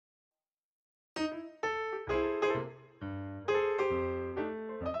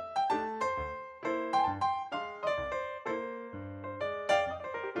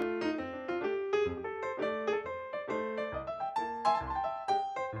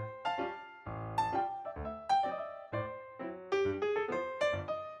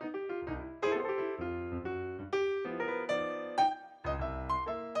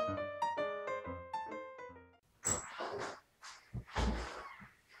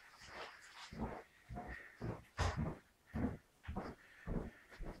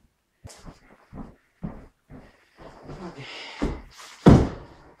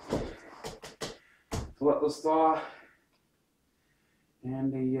let those thaw.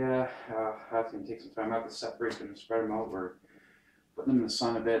 And that's going to take some time. I have to separate them and spread them out. We're putting them in the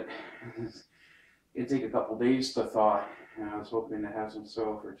sun a bit. It'd take a couple days to thaw. And I was hoping to have some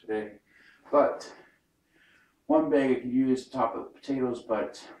soil for today. But one bag I could use to top up the potatoes,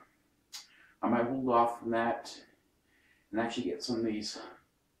 but I might hold off from that and actually get some of these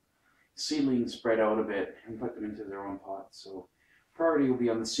seedlings spread out a bit and put them into their own pots. So priority will be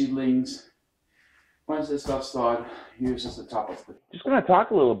on the seedlings. Once this stuff's thawed, use this to top up the... Just going to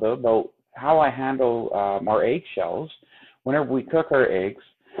talk a little bit about how I handle our eggshells. Whenever we cook our eggs,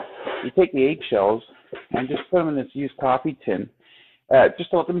 you take the eggshells and just put them in this used coffee tin.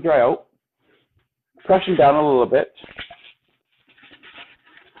 Just to let them dry out. Crush them down a little bit.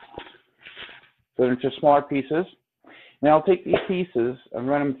 Put them into smaller pieces. Now I'll take these pieces and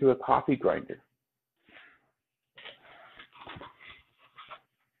run them through a coffee grinder.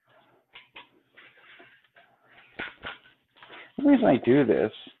 The reason I do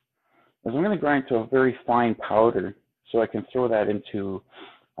this is I'm going to grind to a very fine powder so I can throw that into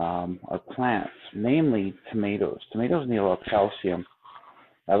our plants, namely tomatoes. Tomatoes need a lot of calcium.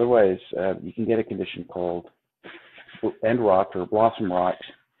 Otherwise, you can get a condition called end rot or blossom rot,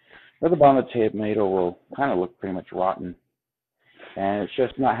 where the bottom of the tomato will kind of look pretty much rotten. And it's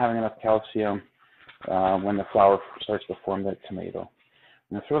just not having enough calcium when the flower starts to form that tomato.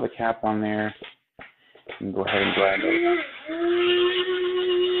 I'm going to throw the cap on there and go ahead and grind it.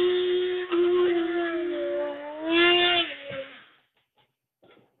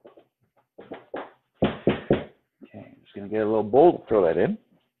 Okay, I'm just going to get a little bowl to throw that in.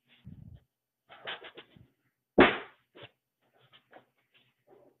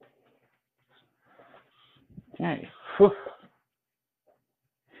 Okay. Whew.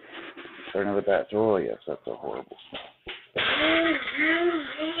 Start another batch. Oh yes, that's a horrible smell.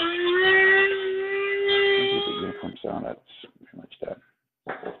 The uniform sound, that's pretty much done.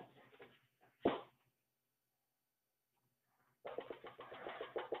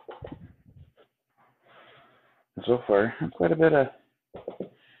 And so far, quite a bit of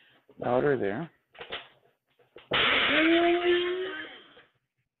powder there.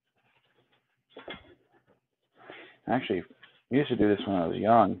 Actually, we used to do this when I was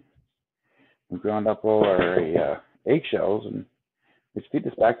young. We ground up all our eggshells and we'd feed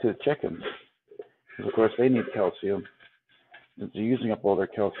this back to the chickens. Because of course they need calcium. Since they're using up all their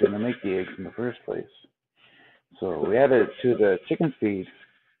calcium to make the eggs in the first place. So we added it to the chicken feed,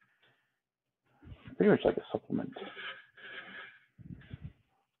 pretty much like a supplement.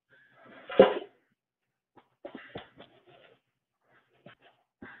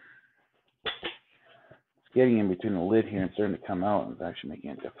 Getting in between the lid here and starting to come out is actually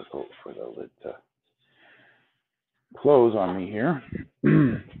making it difficult for the lid to close on me here.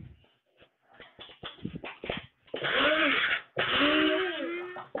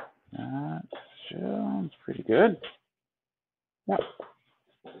 That sounds pretty good. Yeah.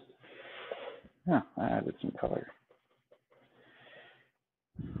 Yeah, I added some color.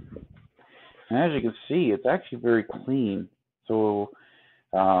 And as you can see, it's actually very clean. So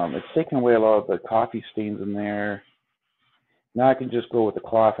it's taken away a lot of the coffee stains in there. Now I can just go with the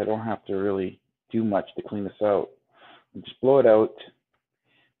cloth. I don't have to really do much to clean this out. Just blow it out,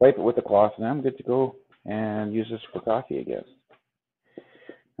 wipe it with the cloth, and I'm good to go and use this for coffee again.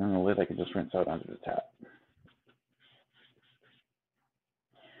 And the lid I can just rinse out onto the tap.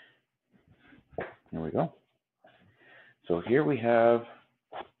 There we go. So here we have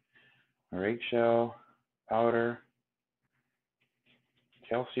our eggshell powder,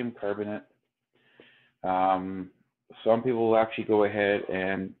 calcium carbonate. Some people will actually go ahead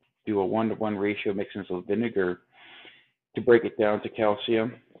and do a 1-to-1 ratio mixing some vinegar to break it down to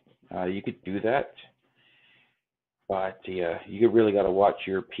calcium. You could do that, but you really got to watch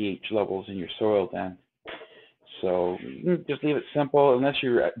your pH levels in your soil then. So you can just leave it simple unless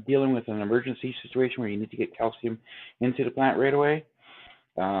you're dealing with an emergency situation where you need to get calcium into the plant right away.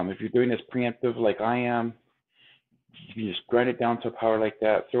 If you're doing this preemptive like I am, you can just grind it down to a powder like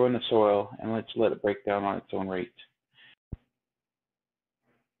that, throw in the soil, and let's let it break down on its own rate.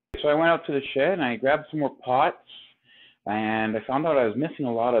 So I went out to the shed and I grabbed some more pots, and I found out I was missing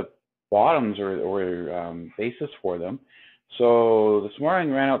a lot of bottoms or bases for them. So this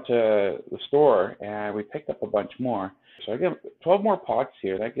morning I ran out to the store and we picked up a bunch more. So I got 12 more pots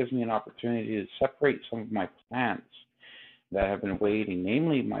here. That gives me an opportunity to separate some of my plants that have been waiting,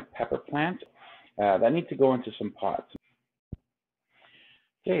 namely my pepper plant that need to go into some pots.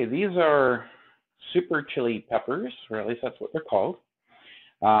 Okay, these are super chili peppers, or at least that's what they're called.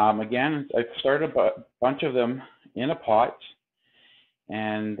 Again, I've started a bunch of them in a pot,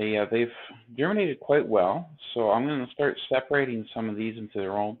 and they've germinated quite well. So I'm going to start separating some of these into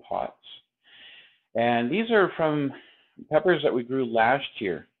their own pots. And these are from peppers that we grew last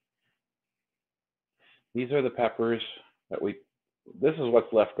year. These are the peppers that this is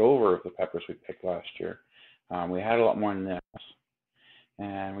what's left over of the peppers we picked last year. We had a lot more than this,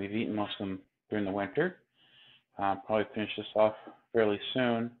 and we've eaten most of them during the winter. Probably finish this off fairly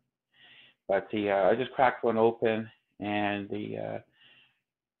soon. But I just cracked one open and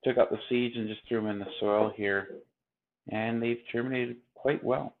took out the seeds and just threw them in the soil here, and they've germinated quite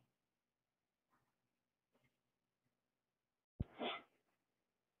well.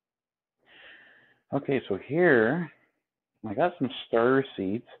 Okay, so here I got some starter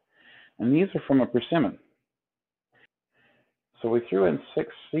seeds, and these are from a persimmon. So we threw in 6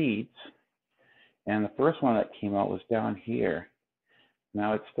 seeds, and the first one that came out was down here.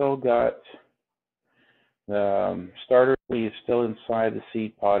 Now it's still got the starter leaves still inside the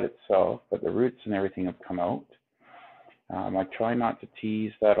seed pod itself, but the roots and everything have come out. I try not to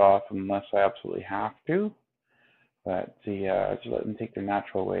tease that off unless I absolutely have to, but just let them take their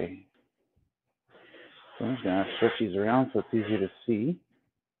natural way. So I'm just going to switch these around so it's easier to see.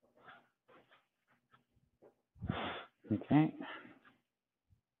 Okay.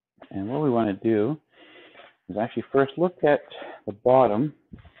 And what we want to do is actually first look at the bottom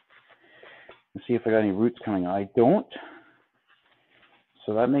and see if I got any roots coming out. I don't.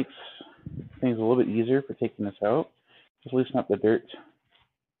 So that makes things a little bit easier for taking this out. Just loosen up the dirt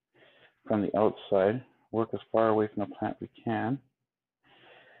from the outside. Work as far away from the plant as we can.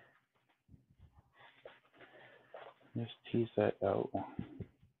 Just tease that out.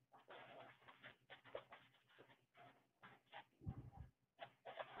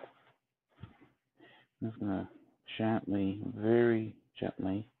 I'm just going to gently, very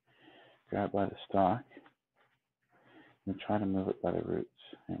gently grab by the stalk and try to move it by the roots.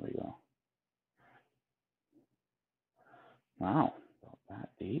 There we go. Wow, about that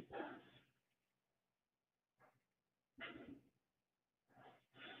deep.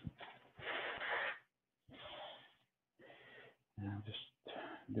 And I'll just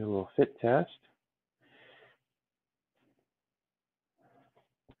do a little fit test.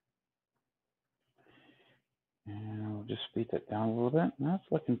 And I'll just speed that down a little bit. That's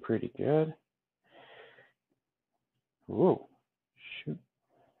looking pretty good. Whoa, shoot.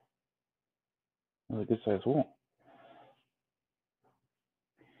 That's a good size wool.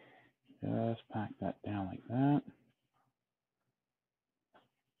 Just pack that down like that.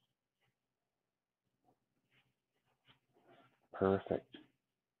 Perfect.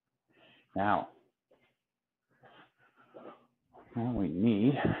 Now, all we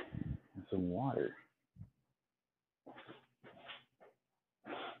need is some water.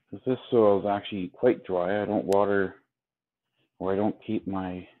 Because this soil is actually quite dry. I don't water, or I don't keep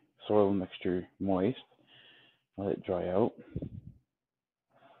my soil mixture moist. Let it dry out.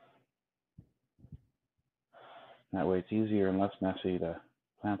 That way it's easier and less messy to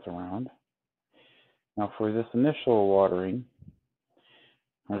plant around. Now for this initial watering,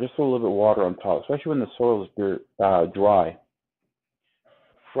 I just put a little bit of water on top, especially when the soil is dry.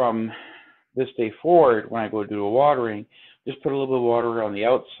 From this day forward, when I go do a watering, just put a little bit of water on the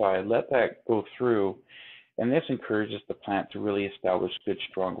outside, let that go through, and this encourages the plant to really establish good,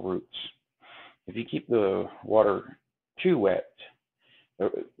 strong roots. If you keep the water too wet,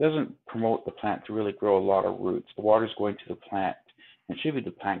 it doesn't promote the plant to really grow a lot of roots. The water is going to the plant, and it should be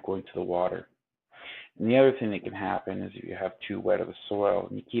the plant going to the water. And the other thing that can happen is if you have too wet of a soil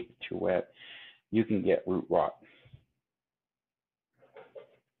and you keep it too wet, you can get root rot.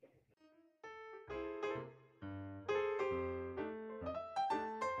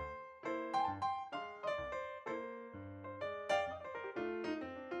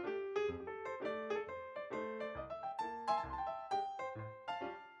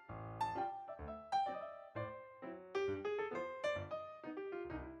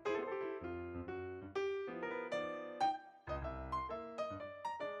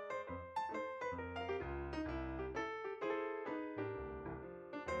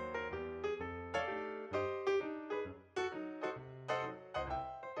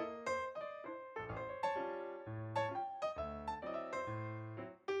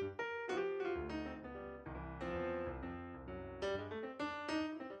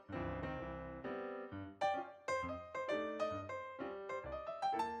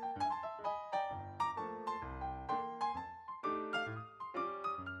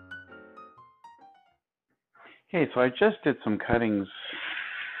 Okay, so I just did some cuttings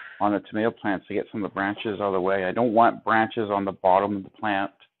on the tomato plants to get some of the branches out of the way. I don't want branches on the bottom of the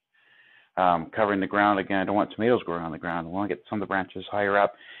plant. covering the ground. Again, I don't want tomatoes growing on the ground. I want to get some of the branches higher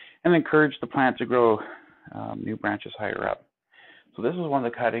up and encourage the plant to grow new branches higher up. So this is one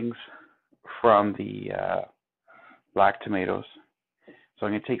of the cuttings from the black tomatoes. So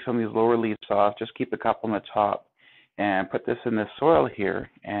I'm going to take some of these lower leaves off, just keep a couple on the top, and put this in the soil here.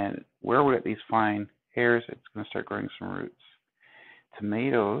 And where we get these fine hairs, it's going to start growing some roots.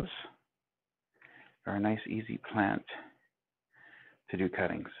 Tomatoes are a nice, easy plant to do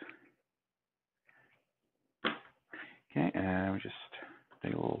cuttings. Okay, and we just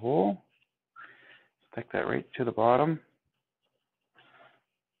dig a little hole, stick that right to the bottom,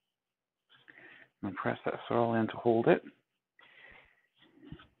 and press that soil in to hold it.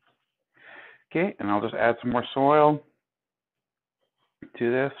 Okay, and I'll just add some more soil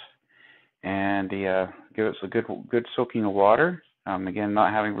to this, and give it a good soaking of water. Again,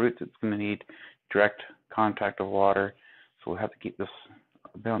 not having roots, it's going to need direct contact of water, so we'll have to keep this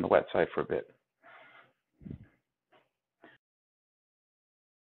a bit on the wet side for a bit.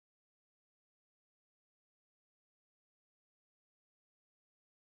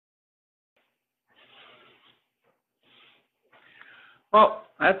 Well,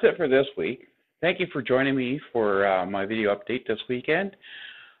 that's it for this week. Thank you for joining me for my video update this weekend.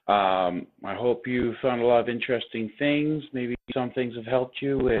 I hope you found a lot of interesting things. Maybe some things have helped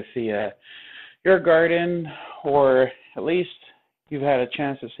you with your garden, or at least you've had a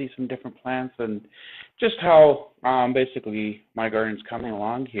chance to see some different plants and just how basically my garden's coming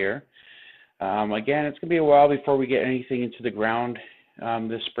along here. Again, it's going to be a while before we get anything into the ground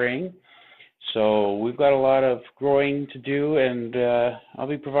this spring. So we've got a lot of growing to do, and I'll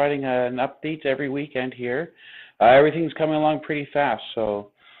be providing an update every weekend here. Everything's coming along pretty fast,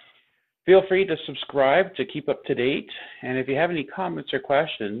 so feel free to subscribe to keep up to date. And if you have any comments or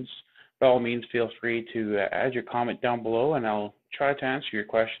questions, by all means, feel free to add your comment down below, and I'll try to answer your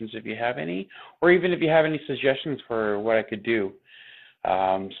questions if you have any, or even if you have any suggestions for what I could do.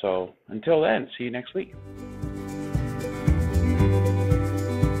 So until then, see you next week.